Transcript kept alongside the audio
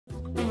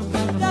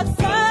Welcome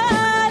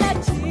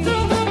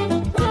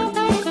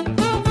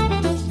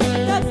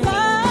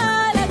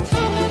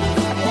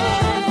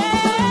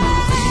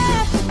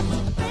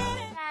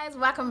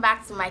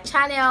back to my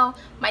channel.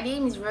 My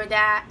name is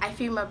Rhoda. I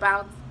film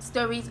about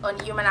stories on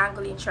human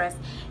angle interest.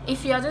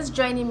 If you're just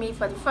joining me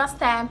for the first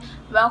time,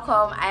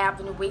 welcome. I have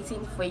been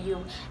waiting for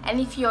you, and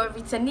if you're a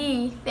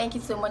returnee, thank you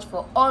so much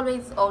for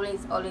always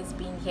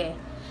being here.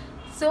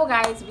 So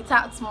guys,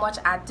 without much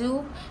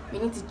ado, we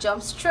need to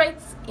jump straight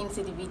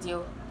into the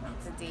video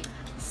today.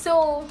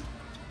 So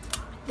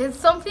there's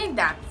something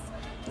that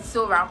is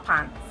so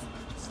rampant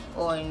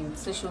on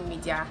social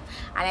media,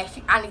 and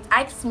it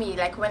asks me,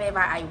 like, whenever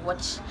I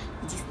watch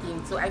this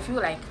thing, so I feel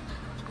like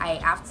I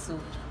have to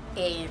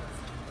air it.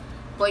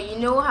 But you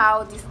know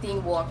how this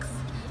thing works,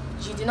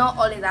 you do not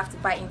always have to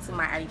buy into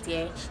my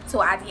idea.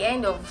 So at the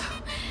end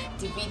of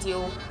the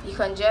video, you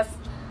can just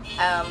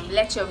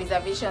let your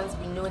reservations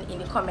be known in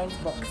the comment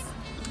box.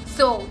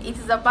 So it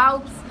is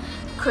about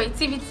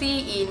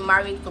creativity in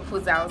marriage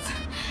proposals.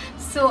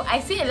 So I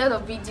see a lot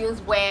of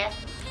videos where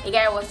a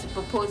guy wants to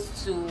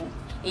propose to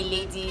a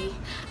lady,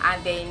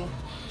 and then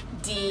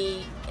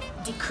the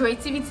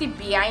creativity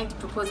behind the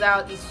proposal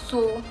is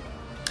so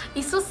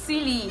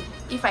silly,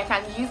 if I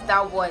can use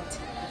that word.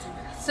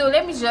 So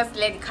let me just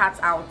let the cat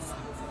out.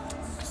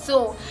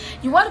 So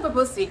you want to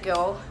propose to a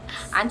girl,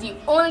 and the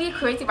only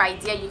creative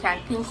idea you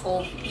can think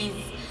of is,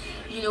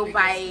 you know,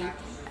 by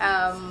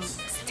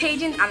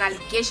staging an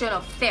allegation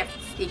of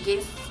theft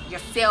against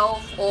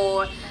yourself,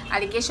 or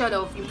allegation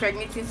of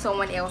impregnating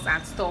someone else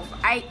and stuff.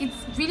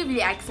 It's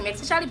really irksome,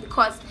 especially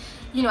because,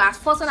 you know, as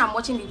first when I'm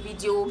watching the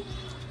video,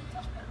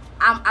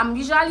 I'm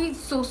usually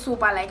so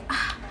sober, like,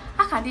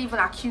 how can they even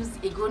accuse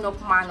a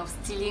grown-up man of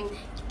stealing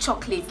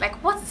chocolate?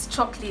 Like, what is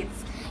chocolate?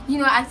 You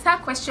know, I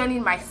start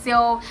questioning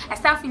myself. I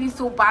start feeling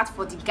so bad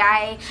for the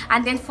guy,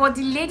 and then for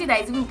the lady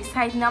that is even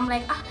beside me, I'm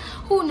like,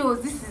 who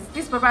knows,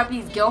 this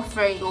probably his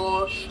girlfriend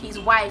or his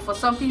wife or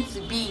something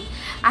to be.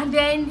 And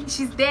then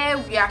she's there,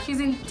 we are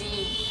accusing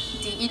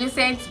the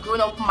innocent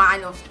grown-up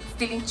man of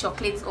stealing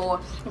chocolates or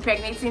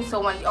impregnating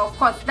someone. Of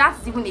course,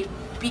 that's even a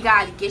bigger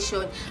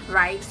allegation,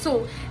 right?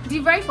 So the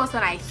very first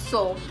one I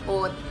saw,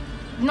 or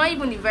not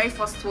even the very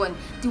first one,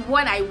 the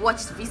one I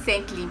watched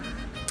recently,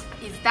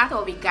 is that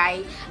of a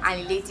guy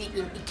and a lady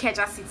in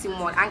Ikeja City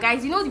Mall. And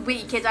guys, you know the way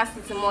Ikeja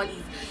City Mall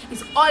is,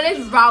 it's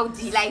always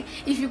rowdy. Like,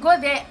 if you go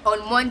there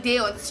on Monday,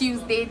 on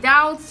Tuesday,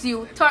 down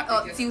till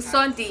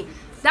Sunday,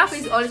 that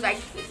place is always like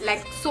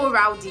so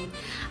rowdy.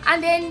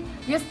 And then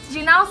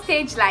you now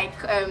stage like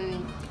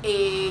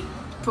a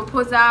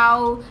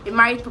proposal, a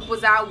marriage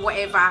proposal,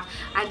 whatever,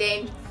 and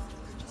then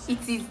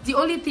it is the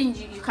only thing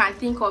you can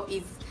think of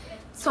is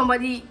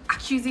somebody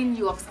accusing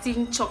you of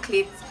stealing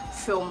chocolate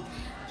from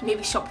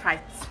maybe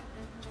ShopRite.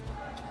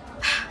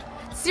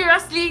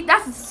 Seriously,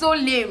 that is so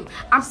lame.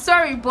 I'm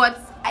sorry, but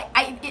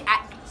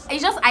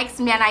it just irks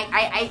me, and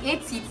I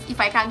hate it, if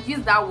I can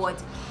use that word.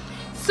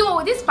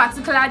 So this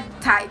particular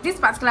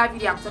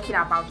video I'm talking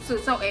about, so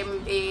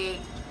a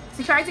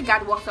security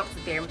guard walks up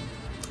to them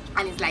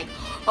and it's like,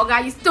 oh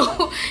God, you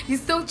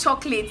stole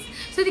chocolates.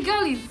 So the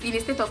girl is in a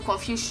state of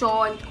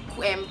confusion,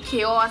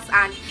 chaos,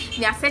 and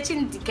they are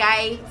searching the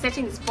guy,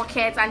 searching his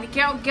pockets, and the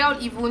girl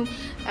even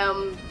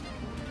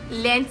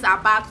lent her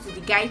bag to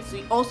the guy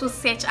to also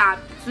search her,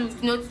 to,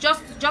 you know,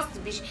 just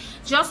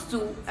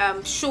to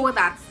show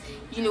that,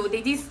 you know,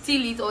 they didn't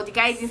steal it, or the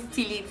guy didn't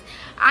steal it.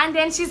 And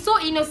then she's so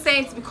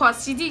innocent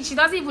because she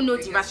doesn't even know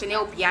the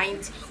rationale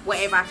behind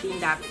whatever thing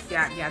that they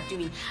are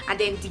doing. And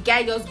then the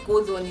guy just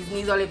goes on his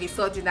knees all of a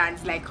sudden and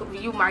is like, will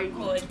you marry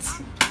me?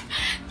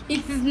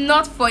 It is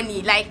not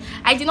funny. Like,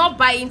 I do not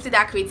buy into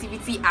that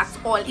creativity at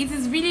all. It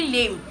is really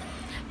lame.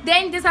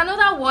 Then there's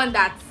another one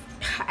that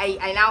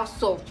I now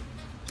saw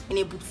in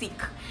a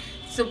boutique.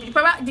 So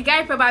the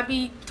guy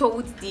probably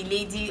told the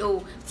lady,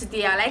 oh,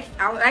 today I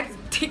would like to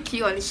take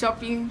you on a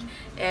shopping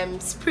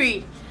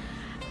spree,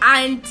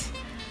 and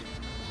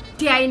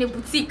they are in a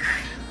boutique.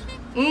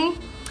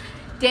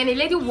 Then a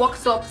lady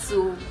walks up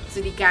to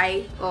the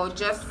guy, or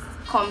just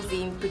comes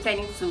in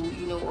pretending to,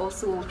 you know,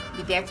 also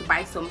be there to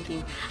buy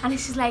something, and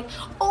she's like,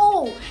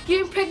 oh,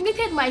 you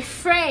impregnated my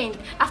friend,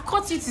 I've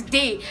caught you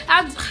today.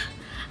 And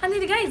then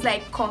the guy is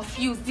like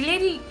confused.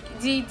 The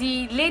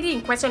lady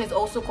in question is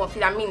also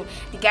confused. I mean,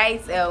 the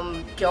guy's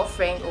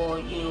girlfriend, or,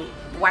 you know,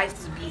 wife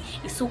to be,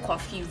 is so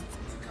confused.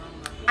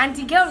 And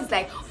the girl is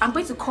like, I'm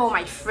going to call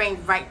my friend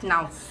right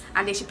now.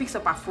 And then she picks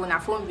up her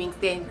phone rings.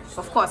 Then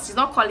of course she's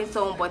not calling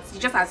someone, but you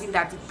just assume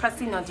that the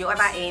person on the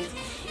other end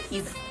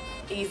is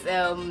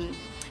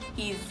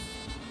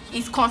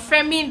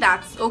confirming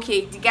that,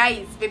 okay, the guy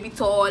is maybe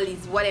tall,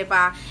 is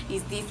whatever,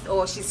 is this,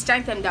 or she's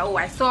trying to tell him that, oh,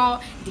 I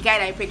saw the guy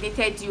that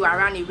impregnated you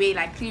around a way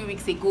like 3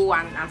 weeks ago,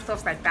 and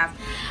stuff like that.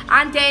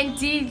 And then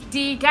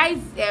the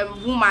guy's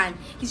woman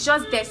is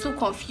just there, so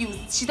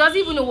confused. She doesn't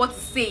even know what to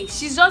say.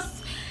 She's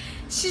just,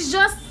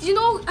 you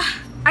know,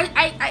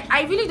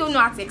 I really don't know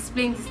how to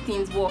explain these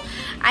things, but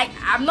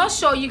I'm not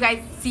sure you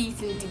guys see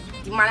it in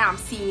the manner I'm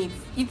seeing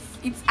it.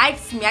 It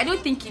irks me. I don't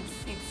think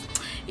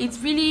it's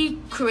really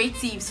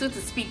creative, so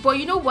to speak. But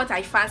you know what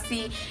I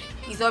fancy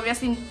is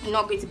obviously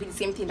not going to be the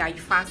same thing that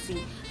you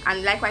fancy,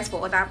 and likewise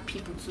for other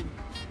people too.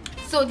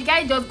 So the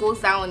guy just goes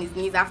down on his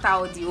knees after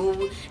all the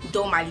whole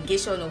dumb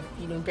allegation of,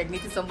 you know,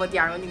 impregnating somebody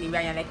and running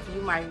away, and you're like, will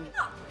you marry me?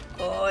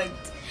 God,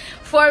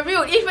 for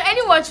real, if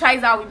anyone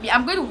tries out with me,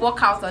 I'm going to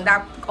walk out on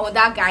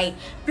that guy,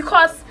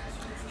 because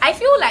I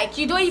feel like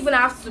you don't even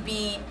have to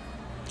be,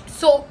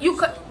 so you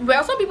can,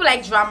 well, some people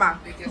like drama,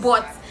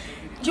 but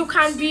you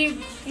can be,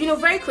 you know,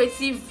 very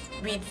creative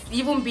with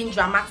even being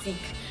dramatic.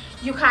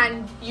 You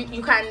can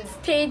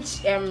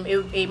stage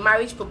a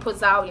marriage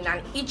proposal in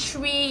an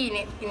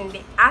eatery, in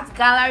the art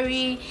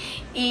gallery,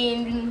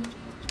 in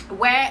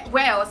where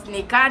else, in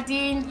a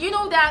garden. You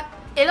know that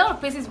a lot of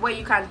places where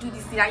you can do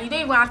this thing, and you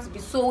don't even have to be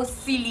so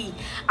silly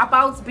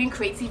about being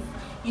creative,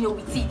 you know,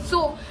 with it.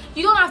 So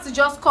you don't have to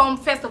just come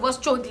first of all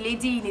throw the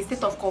lady in a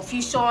state of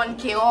confusion,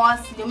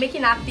 chaos, you know,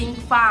 making her think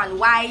far and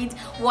wide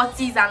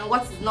what is and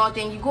what is not.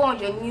 Then you go on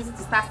your knees to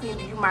start saying,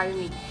 do you marry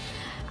me?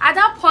 At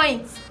that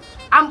point,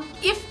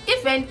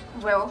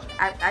 well,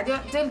 I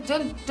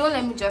don't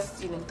let me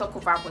just, you know, talk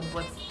over,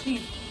 but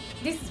please,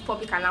 this is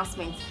public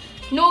announcement.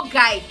 No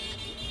guy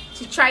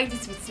to try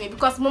this with me,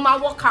 because mama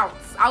walk out.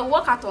 I'll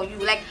walk out on you.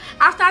 Like,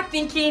 after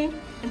thinking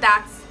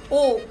that,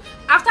 oh,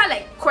 after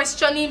like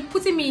questioning,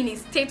 putting me in a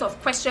state of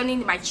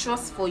questioning my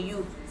trust for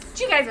you.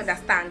 Do you guys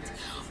understand?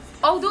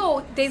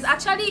 Although there's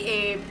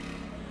actually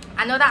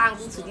another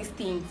angle to these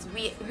things,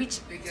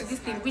 which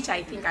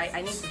I think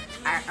I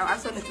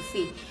also need to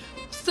say.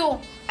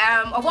 So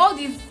of all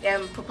these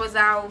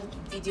proposal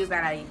videos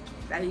that I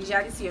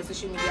usually see on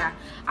social media,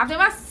 I've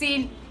never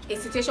seen a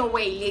situation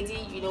where a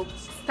lady, you know,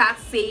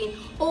 starts saying,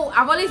 oh,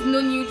 I've always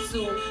known you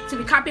to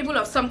be capable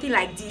of something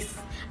like this.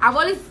 I've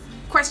always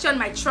questioned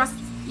my trust,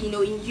 you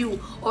know, in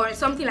you, or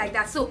something like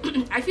that. So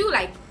I feel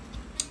like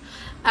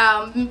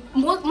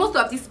most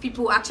of these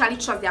people actually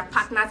trust their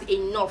partners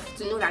enough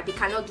to know that they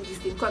cannot do this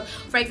thing. Because,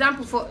 for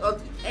example,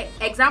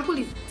 example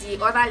is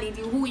the other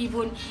lady who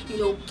even, you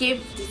know,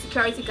 gave the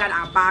security guard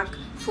her bag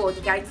for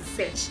the guy to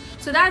search.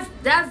 So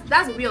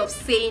that's a way of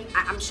saying,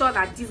 I'm sure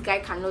that this guy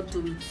cannot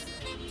do it,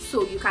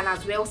 so you can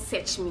as well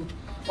search me.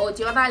 Or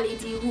the other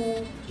lady who,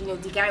 you know,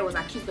 the guy was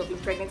accused of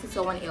impregnating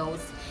someone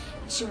else.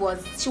 She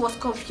was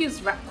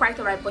confused, quite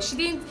alright, but she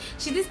didn't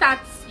start,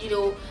 you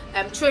know,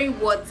 throwing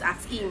words at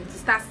him to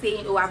start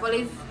saying, oh, I've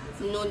always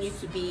known you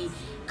to be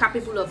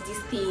capable of this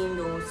thing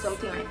or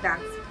something like that.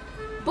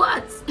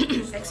 But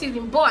excuse me,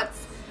 but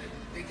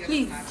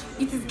please,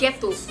 it is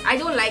ghetto. I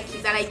don't like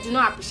it, and I do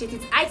not appreciate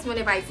it.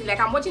 Whenever I see, like,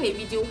 I'm watching a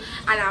video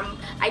and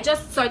I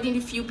just suddenly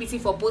feel pity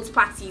for both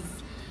parties,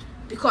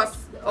 because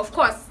of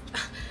course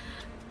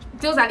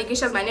those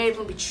allegations might not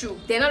even be true.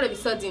 Then all of a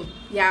sudden,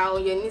 yeah,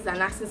 on your knees and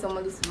asking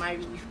somebody to marry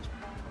you.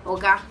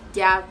 Oga,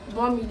 there are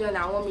 1 million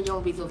and 1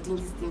 million ways of doing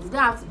these things. You don't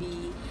have to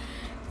be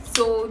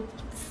so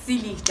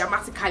silly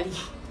dramatically,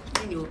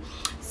 you know.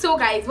 So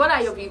guys, what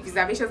are your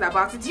observations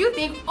about it? Do you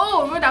think,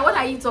 oh Rhoda, what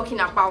are you talking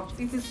about?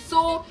 It is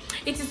so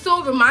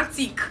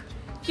romantic,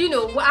 you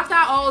know, after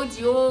all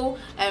the whole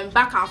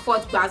back and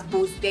forth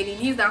gbasgbos, then he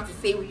kneels down to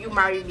say, will you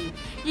marry me?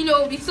 You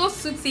know, be so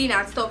soothing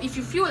and stuff. If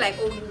you feel like,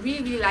 oh, you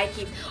really like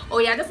it,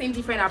 or you're just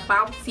indifferent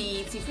about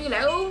it, you feel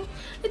like, oh,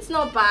 it's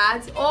not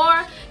bad,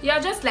 or you're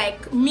just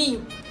like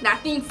me that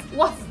thinks,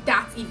 what is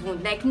that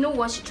even? Like, no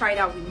one should try it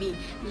out with me.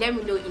 Let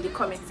me know in the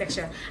comment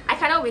section. I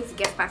cannot wait to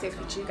get started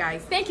with you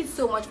guys. Thank you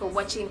so much for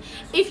watching.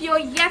 If you're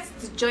yet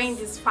to join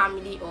this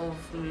family of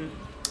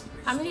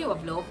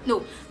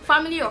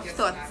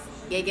thoughts,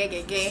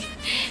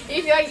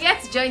 if you're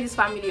yet to join this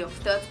family of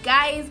thoughts,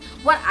 guys,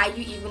 what are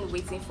you even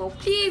waiting for?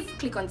 Please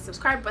click on the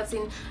subscribe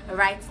button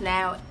right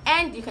now,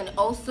 and you can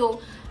also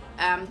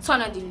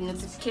turn on the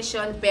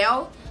notification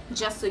bell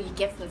just so you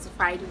get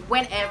notified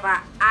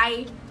whenever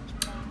I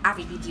have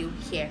a video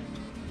here.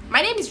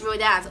 My name is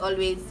Rhoda, as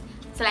always.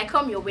 Till I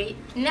come your way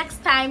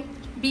next time,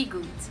 be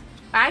good.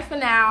 Bye for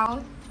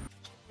now.